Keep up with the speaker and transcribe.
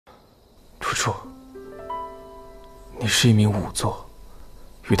楚楚，你是一名仵作，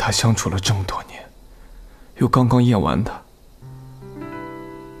与他相处了这么多年，又刚刚验完他，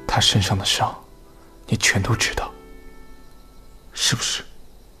他身上的伤，你全都知道，是不是？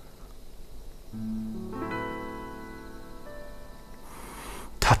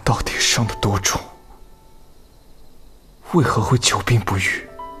他到底伤得多重？为何会久病不愈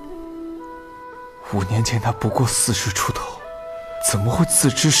？5年前他不过40出头，怎么会自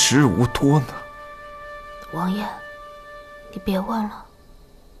知时日无多呢？王爷，你别问了，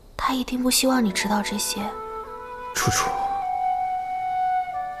他一定不希望你知道这些。楚楚，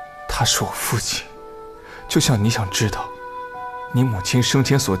他是我父亲，就像你想知道你母亲生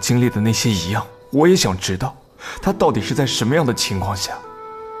前所经历的那些一样，我也想知道他到底是在什么样的情况下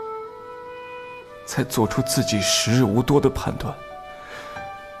才做出自己时日无多的判断。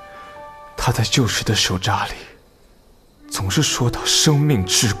他在旧时的手札里总是说到生命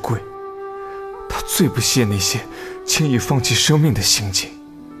至贵，他最不屑那些轻易放弃生命的行径。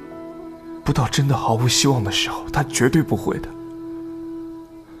不到真的毫无希望的时候，他绝对不会的。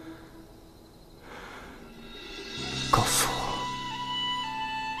告诉我，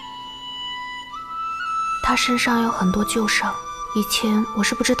他身上有很多旧伤，以前我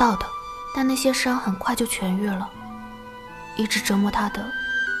是不知道的，但那些伤很快就痊愈了。一直折磨他的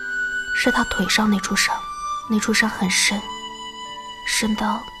是他腿上那处伤，那处伤很深，深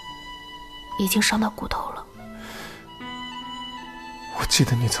到已经伤到骨头了。我记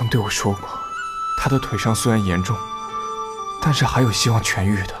得你曾对我说过，他的腿伤虽然严重，但是还有希望痊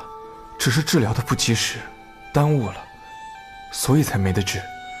愈的，只是治疗的不及时，耽误了，所以才没得治。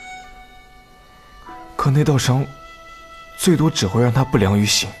可那道伤最多只会让他不良于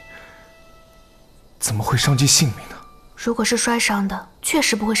行，怎么会伤及性命呢？如果是摔伤的，确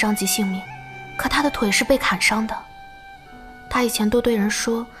实不会伤及性命，可他的腿是被砍伤的。他以前都对人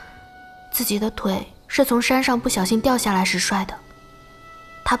说自己的腿是从山上不小心掉下来时摔的，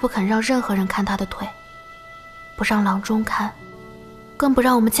他不肯让任何人看他的腿，不让郎中看，更不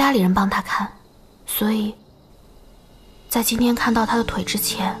让我们家里人帮他看。所以在今天看到他的腿之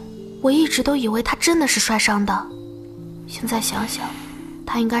前，我一直都以为他真的是摔伤的。现在想想，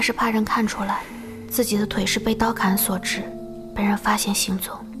他应该是怕人看出来自己的腿是被刀砍所致，被人发现行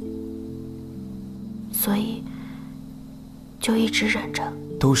踪，所以就一直忍着。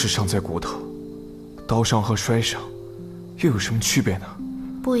都是伤在骨头，刀伤和摔伤又有什么区别呢？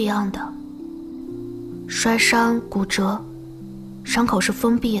不一样的。摔伤骨折，伤口是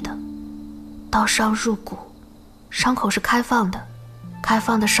封闭的；刀伤入骨，伤口是开放的。开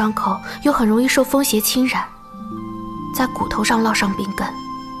放的伤口又很容易受风邪侵染，在骨头上烙上病根，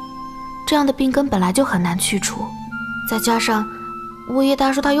这样的病根本来就很难去除，再加上物业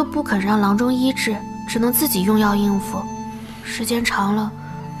大叔他又不肯让郎中医治，只能自己用药应付，时间长了，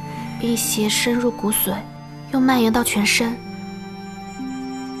病邪深入骨髓，又蔓延到全身，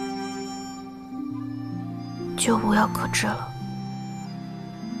就无药可治了。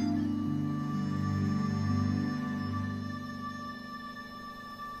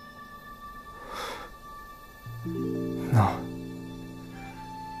那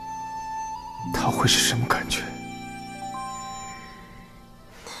他会是什么感觉？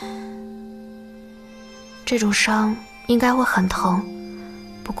这种伤应该会很疼，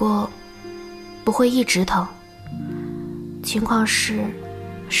不过不会一直疼，情况是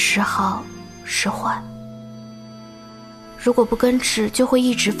时好时坏。如果不根治，就会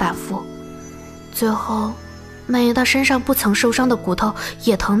一直反复，最后蔓延到身上不曾受伤的骨头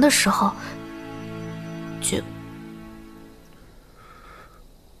也疼的时候，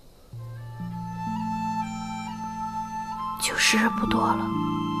就时日不多了。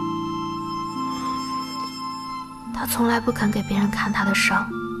他从来不肯给别人看他的伤，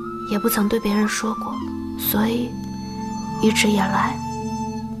也不曾对别人说过，所以一直以来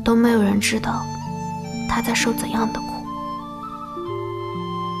都没有人知道他在受怎样的苦。